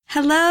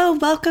Hello,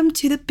 welcome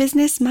to the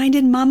Business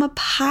Minded Mama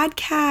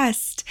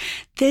podcast.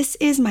 This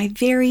is my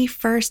very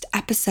first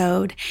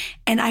episode,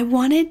 and I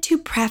wanted to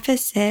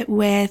preface it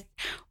with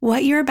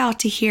what you're about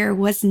to hear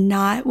was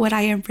not what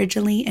I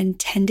originally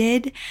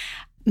intended,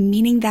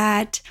 meaning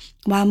that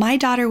while my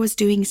daughter was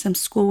doing some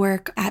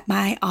schoolwork at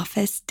my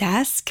office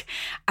desk,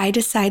 I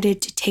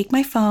decided to take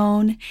my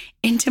phone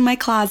into my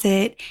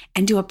closet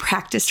and do a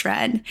practice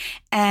run.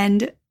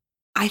 And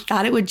I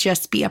thought it would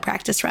just be a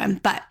practice run,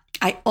 but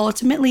I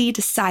ultimately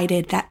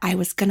decided that I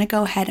was going to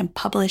go ahead and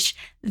publish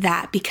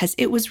that because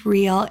it was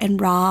real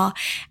and raw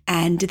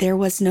and there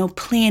was no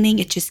planning.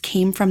 It just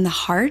came from the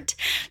heart.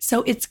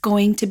 So it's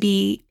going to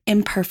be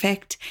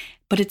imperfect,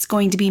 but it's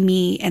going to be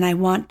me. And I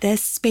want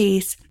this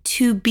space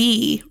to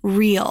be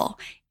real,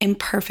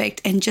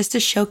 imperfect, and just a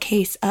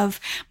showcase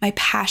of my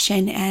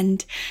passion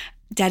and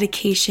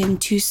dedication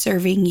to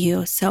serving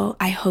you. So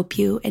I hope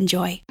you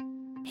enjoy.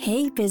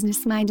 Hey,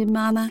 business-minded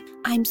mama.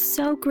 I'm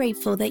so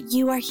grateful that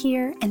you are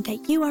here and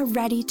that you are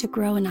ready to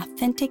grow an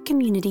authentic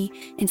community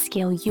and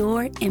scale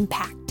your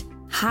impact.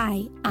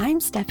 Hi, I'm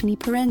Stephanie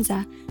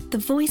Parenza, the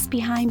voice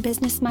behind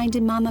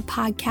Business-Minded Mama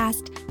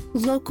podcast,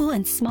 local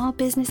and small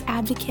business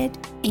advocate,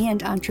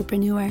 and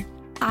entrepreneur.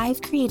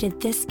 I've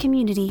created this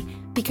community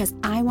because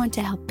I want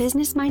to help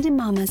business-minded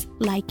mamas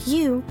like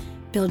you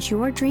build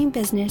your dream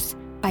business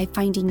by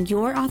finding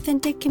your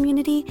authentic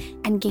community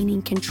and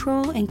gaining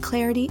control and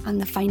clarity on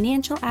the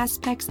financial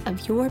aspects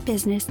of your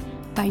business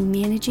by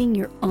managing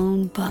your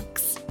own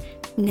books.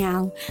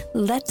 Now,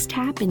 let's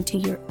tap into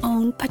your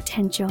own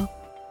potential.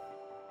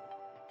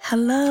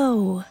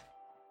 Hello.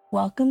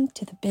 Welcome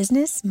to the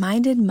Business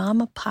Minded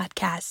Mama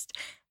podcast,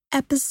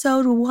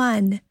 episode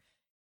 1.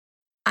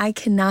 I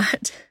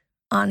cannot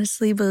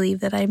honestly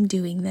believe that I'm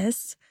doing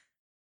this,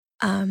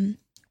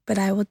 but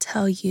I will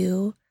tell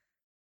you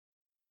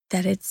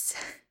that it's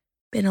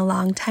been a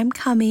long time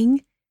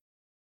coming,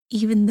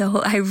 even though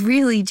I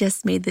really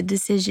just made the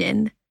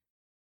decision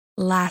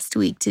last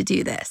week to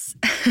do this.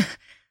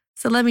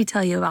 So let me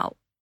tell you about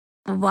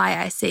why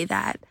I say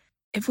that.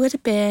 It would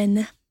have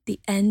been the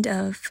end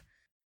of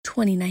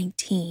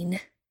 2019,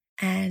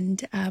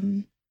 and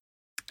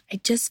I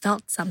just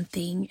felt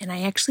something, and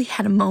I actually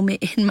had a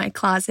moment in my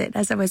closet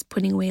as I was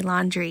putting away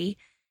laundry,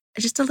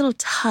 just a little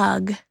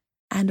tug.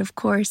 And of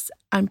course,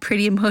 I'm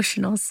pretty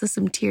emotional, so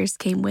some tears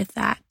came with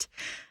that.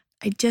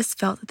 I just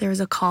felt that there was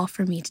a call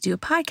for me to do a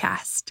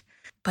podcast,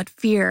 but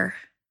fear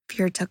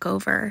took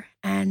over.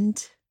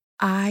 And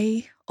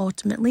I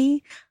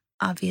ultimately,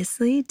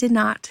 obviously, did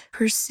not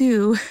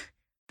pursue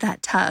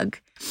that tug.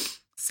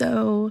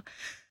 So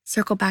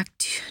circle back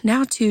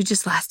to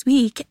just last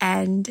week,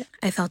 and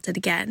I felt it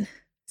again.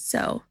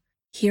 So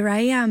here I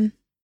am,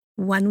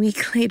 1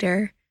 week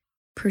later,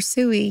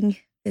 pursuing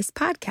this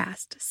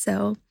podcast.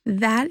 So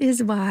that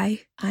is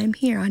why I'm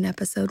here on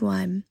episode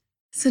 1.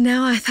 So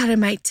now I thought I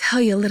might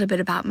tell you a little bit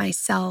about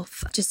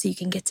myself just so you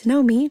can get to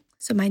know me.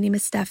 So my name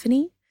is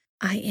Stephanie.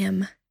 I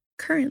am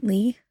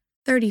currently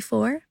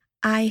 34.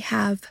 I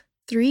have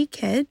 3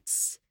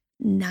 kids,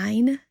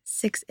 9,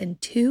 6, and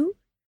 2.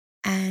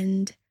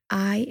 And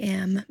I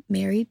am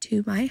married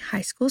to my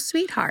high school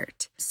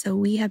sweetheart. So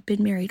we have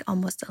been married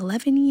almost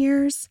 11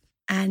 years.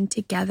 And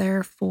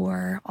together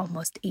for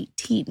almost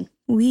 18.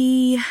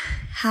 We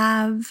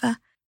have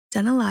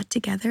done a lot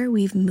together.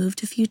 We've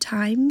moved a few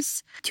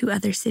times to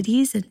other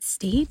cities and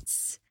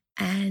states.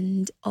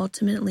 And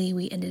ultimately,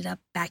 we ended up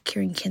back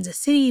here in Kansas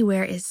City,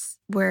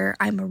 where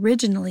I'm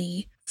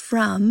originally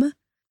from.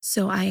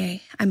 So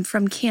I'm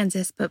from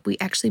Kansas, but we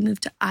actually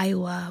moved to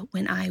Iowa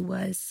when I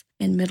was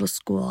in middle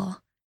school.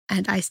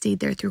 And I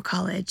stayed there through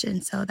college.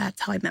 And so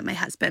that's how I met my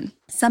husband.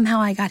 Somehow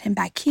I got him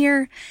back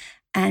here.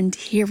 And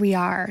here we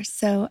are.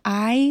 So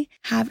I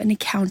have an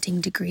accounting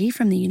degree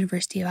from the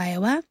University of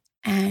Iowa.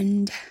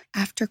 And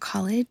after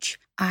college,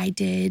 I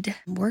did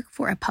work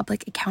for a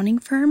public accounting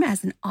firm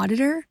as an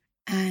auditor.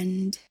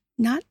 And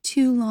not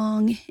too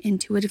long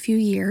into it, a few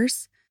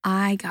years,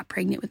 I got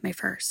pregnant with my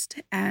first.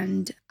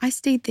 And I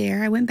stayed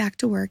there. I went back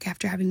to work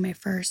after having my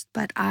first,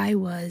 but I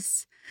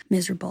was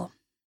miserable.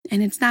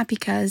 And it's not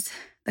because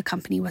the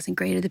company wasn't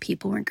great or the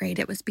people weren't great.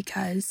 It was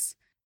because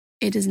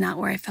it is not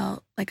where I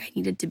felt like I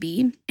needed to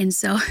be. And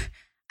so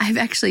I've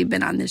actually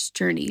been on this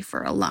journey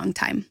for a long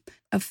time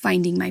of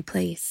finding my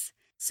place.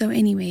 So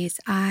anyways,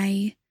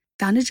 I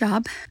found a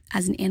job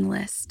as an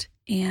analyst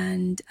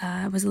and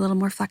was a little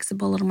more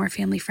flexible, a little more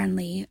family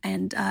friendly,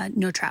 and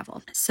no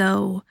travel.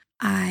 So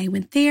I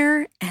went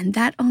there, and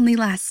that only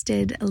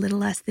lasted a little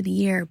less than a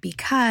year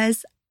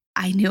because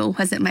I knew it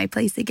wasn't my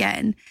place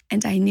again,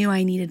 and I knew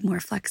I needed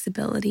more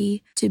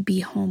flexibility to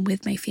be home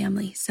with my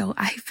family. So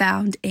I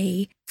found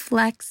a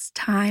flex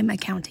time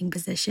accounting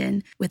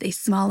position with a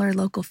smaller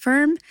local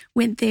firm,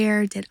 went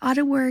there, did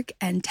audit work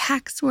and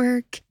tax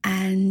work,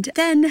 and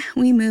then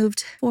we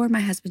moved for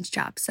my husband's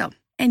job. So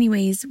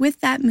anyways, with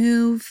that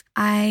move,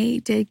 I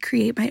did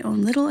create my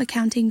own little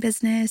accounting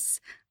business.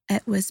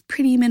 It was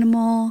pretty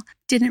minimal,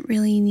 didn't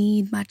really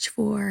need much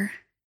for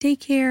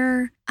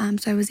daycare.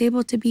 So I was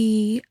able to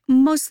be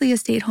mostly a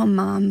stay-at-home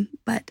mom,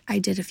 but I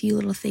did a few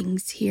little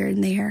things here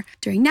and there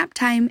during nap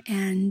time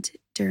and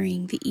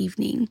during the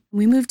evening.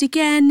 We moved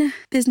again.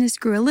 Business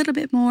grew a little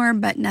bit more,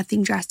 but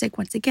nothing drastic.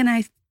 Once again,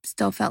 I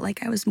still felt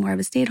like I was more of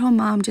a stay-at-home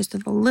mom, just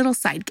with a little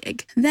side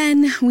gig.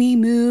 Then we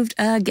moved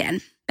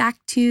again back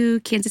to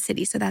Kansas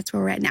City. So that's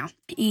where we're at now.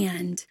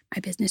 And my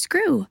business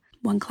grew.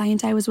 One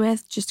client I was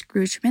with just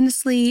grew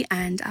tremendously,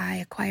 and I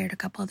acquired a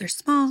couple other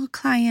small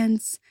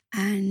clients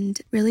and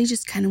really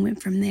just kind of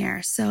went from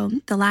there. So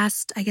the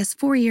last,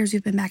 4 years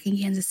we've been back in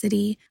Kansas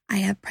City, I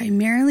have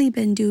primarily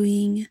been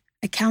doing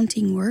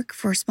accounting work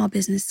for small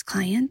business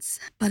clients.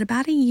 But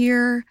about a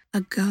year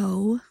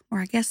ago,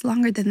 or I guess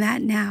longer than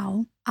that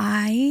now,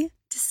 I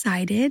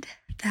decided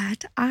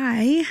that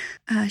I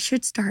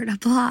should start a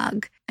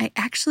blog. I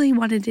actually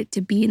wanted it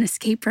to be an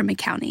escape from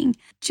accounting.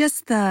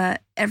 Just the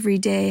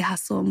everyday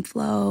hustle and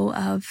flow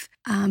of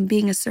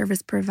being a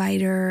service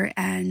provider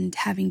and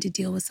having to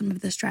deal with some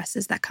of the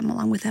stresses that come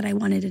along with it. I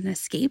wanted an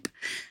escape.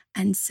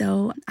 And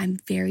so I'm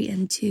very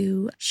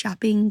into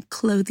shopping,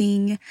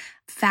 clothing,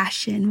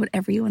 fashion,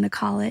 whatever you want to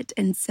call it.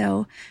 And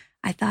so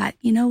I thought,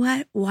 you know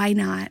what? Why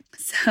not?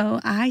 So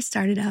I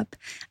started up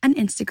an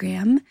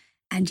Instagram,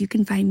 and you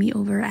can find me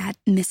over at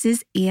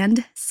Mrs.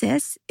 and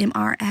Sis,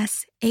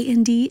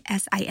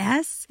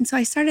 MRSANDSIS. And so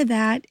I started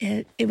that.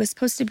 It was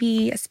supposed to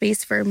be a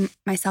space for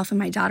myself and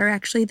my daughter,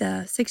 actually,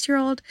 the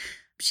 6-year-old.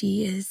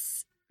 She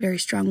is very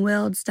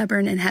strong-willed,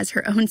 stubborn, and has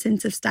her own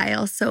sense of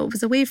style. So it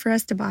was a way for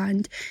us to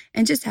bond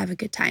and just have a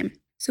good time.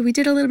 So we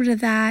did a little bit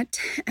of that.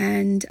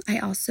 And I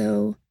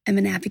also am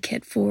an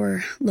advocate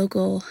for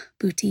local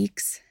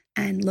boutiques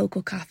and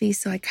local coffee.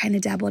 So I kind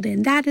of dabbled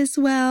in that as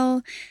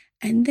well.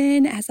 And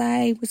then as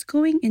I was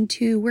going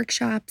into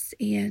workshops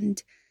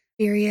and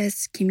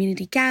various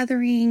community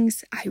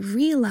gatherings, I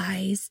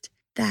realized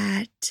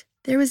that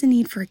there was a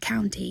need for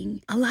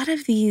accounting. A lot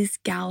of these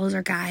gals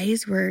or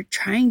guys were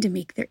trying to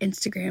make their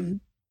Instagram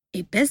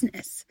a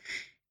business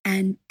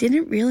and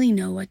didn't really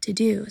know what to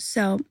do.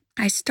 So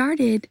I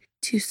started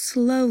to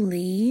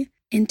slowly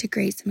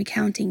integrate some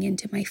accounting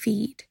into my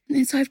feed.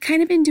 And so I've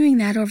kind of been doing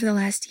that over the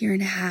last year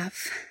and a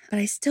half, but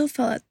I still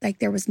felt like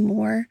there was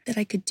more that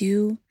I could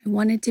do. I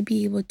wanted to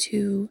be able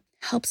to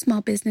help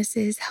small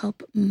businesses,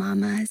 help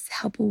mamas,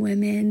 help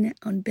women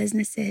own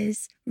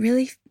businesses,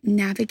 really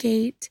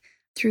navigate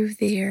through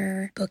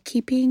their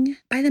bookkeeping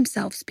by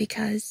themselves,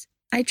 because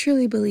I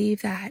truly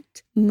believe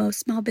that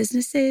most small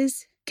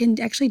businesses can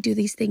actually do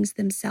these things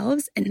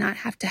themselves and not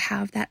have to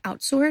have that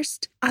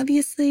outsourced.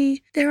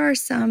 Obviously, there are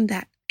some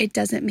that it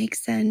doesn't make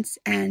sense,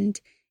 and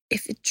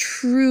if it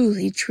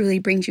truly, truly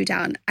brings you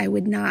down, I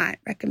would not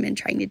recommend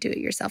trying to do it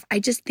yourself. I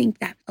just think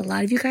that a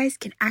lot of you guys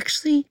can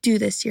actually do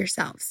this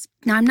yourselves.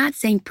 Now, I'm not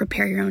saying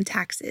prepare your own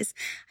taxes.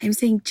 I'm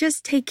saying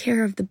just take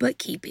care of the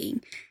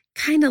bookkeeping,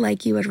 kind of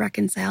like you would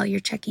reconcile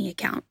your checking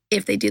account,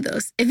 if they do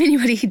those, if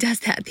anybody does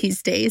that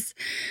these days.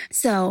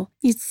 So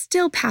you'd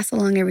still pass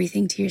along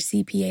everything to your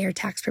CPA or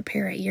tax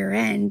preparer at year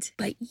end,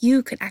 but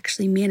you could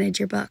actually manage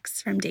your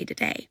books from day to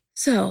day.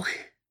 So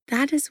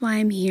that is why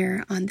I'm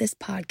here on this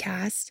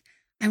podcast.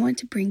 I want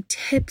to bring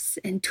tips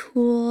and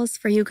tools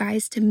for you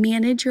guys to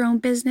manage your own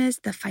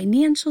business, the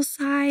financial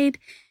side,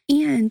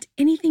 and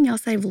anything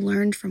else I've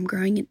learned from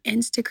growing an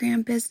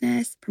Instagram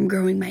business, from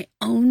growing my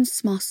own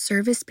small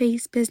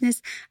service-based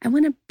business. I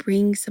want to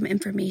bring some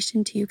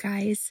information to you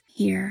guys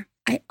here.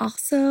 I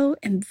also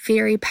am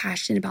very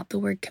passionate about the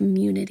word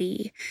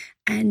community,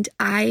 and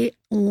I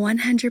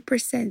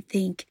 100%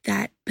 think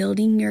that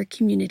building your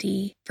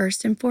community,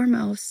 first and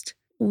foremost,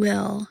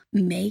 will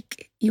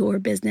make your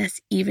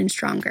business even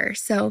stronger.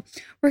 So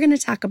we're going to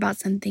talk about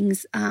some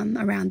things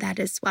around that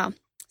as well.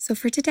 So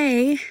for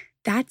today,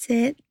 that's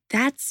it.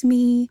 That's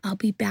me. I'll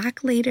be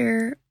back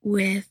later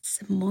with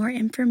some more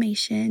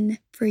information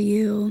for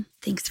you.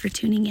 Thanks for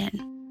tuning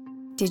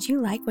in. Did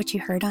you like what you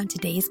heard on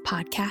today's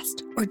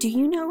podcast? Or do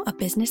you know a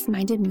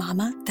business-minded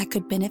mama that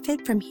could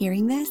benefit from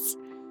hearing this?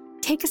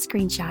 Take a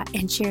screenshot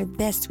and share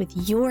this with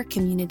your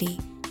community.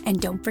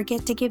 And don't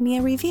forget to give me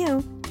a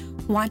review.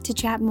 Want to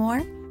chat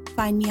more?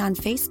 Find me on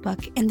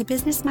Facebook in the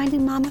Business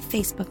Minded Mama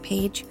Facebook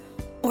page,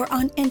 or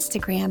on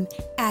Instagram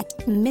at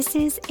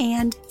Mrs.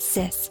 and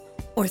Sis,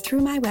 or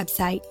through my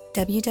website,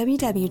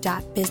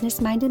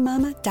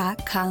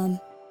 www.businessmindedmama.com.